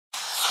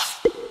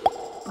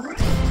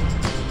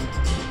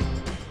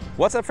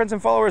What's up, friends and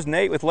followers?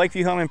 Nate with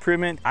Lakeview Home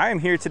Improvement. I am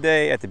here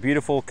today at the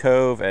beautiful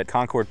Cove at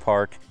Concord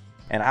Park,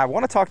 and I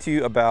want to talk to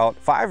you about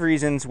 5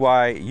 reasons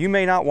why you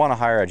may not want to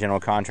hire a general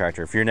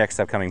contractor for your next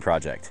upcoming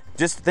project.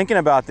 Just thinking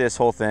about this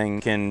whole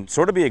thing can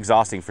sort of be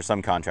exhausting for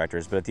some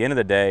contractors, but at the end of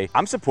the day,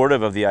 I'm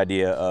supportive of the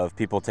idea of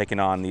people taking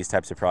on these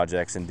types of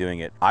projects and doing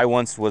it. I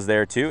once was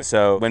there too,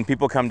 so when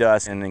people come to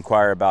us and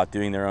inquire about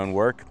doing their own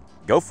work,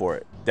 go for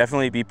it.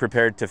 Definitely be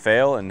prepared to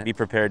fail and be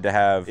prepared to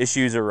have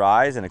issues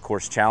arise and of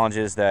course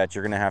challenges that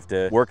you're gonna have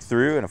to work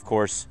through, and of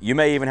course you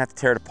may even have to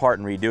tear it apart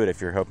and redo it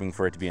if you're hoping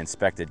for it to be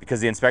inspected, because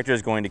the inspector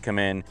is going to come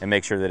in and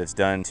make sure that it's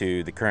done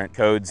to the current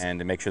codes and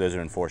to make sure those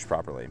are enforced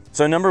properly.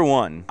 So number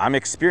 1, I'm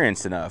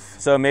experienced enough.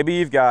 So maybe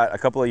you've got a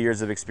couple of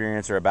years of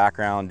experience or a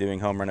background doing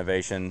home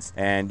renovations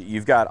and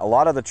you've got a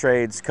lot of the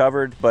trades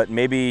covered, but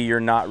maybe you're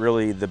not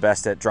really the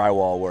best at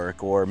drywall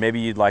work, or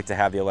maybe you'd like to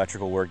have the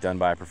electrical work done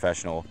by a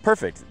professional.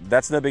 Perfect,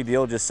 that's no big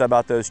deal. Just sub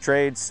out those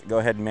trades, go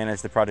ahead and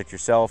manage the project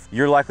yourself.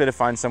 You're likely to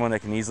find someone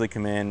that can easily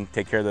come in,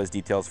 take care of those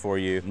details for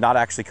you, not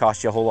actually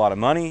cost you a whole lot of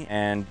money,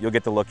 and you'll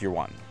get the look you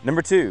want.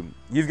 Number 2,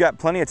 you've got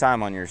plenty of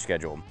time on your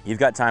schedule. You've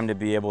got time to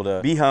be able to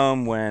be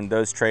home when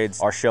those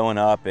trades are showing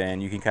up,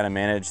 and you can kind of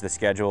manage the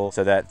schedule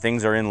so that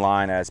things are in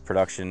line as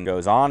production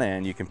goes on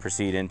and you can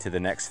proceed into the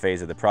next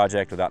phase of the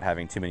project without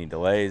having too many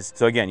delays.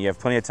 So again, you have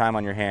plenty of time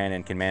on your hand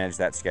and can manage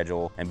that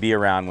schedule and be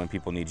around when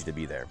people need you to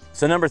be there.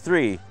 So number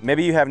 3,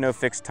 maybe you have no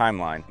fixed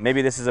timeline.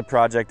 Maybe this is a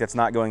project that's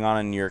not going on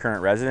in your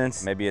current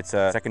residence. Maybe it's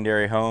a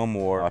secondary home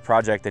or a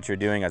project that you're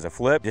doing as a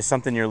flip, just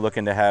something you're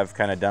looking to have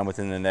kind of done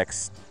within the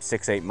next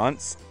 6-8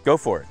 months. Go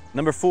for it.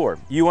 Number 4,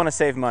 you want to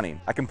save money.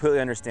 I completely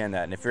understand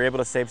that, and if you're able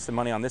to save some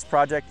money on this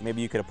project,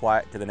 maybe you could apply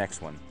it to the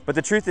next one. But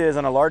the truth is,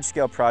 on a large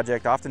scale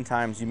project,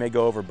 oftentimes you may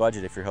go over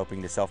budget if you're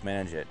hoping to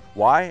self-manage it.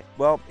 Why?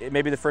 Well, it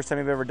may be the first time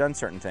you've ever done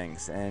certain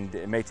things, and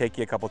it may take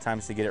you a couple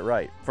times to get it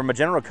right. From a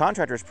general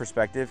contractor's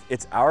perspective,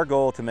 it's our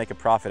goal to make a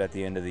profit at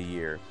the end of the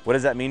year. What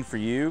does that mean for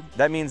you?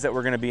 That means that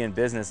we're going to be in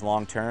business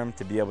long term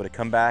to be able to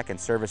come back and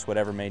service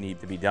whatever may need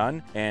to be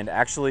done and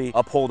actually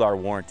uphold our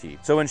warranty.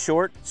 So in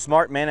short,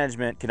 smart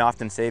management can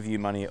often save you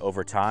money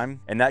over time,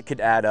 and that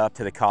could add up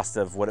to the cost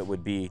of what it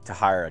would be to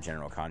hire a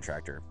general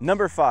contractor.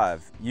 Number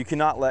 5, you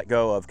cannot let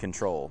go of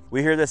control.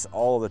 We hear this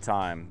all the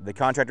time. The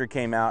contractor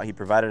came out, he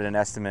provided an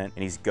estimate,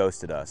 and he's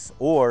ghosted us.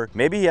 Or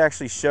maybe he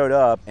actually showed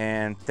up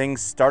and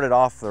things started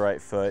off the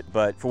right foot,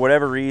 but for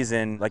whatever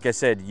reason, like I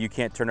said, you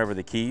can't turn over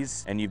the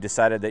keys and you've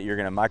decided that you're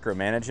gonna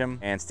micromanage them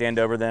and stand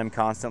over them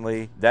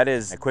constantly. That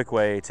is a quick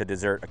way to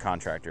desert a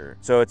contractor.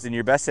 So it's in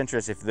your best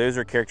interest, if those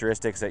are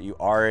characteristics that you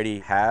already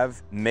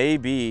have,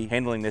 maybe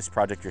handling this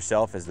project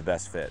yourself is the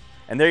best fit.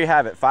 And there you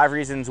have it, 5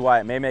 reasons why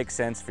it may make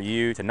sense for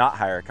you to not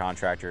hire a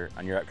contractor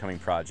on your upcoming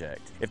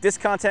project. If this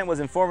content was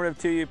informative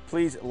to you,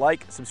 please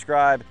like,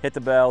 subscribe, hit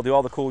the bell, do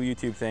all the cool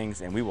YouTube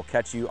things, and we will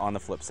catch you on the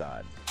flip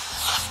side.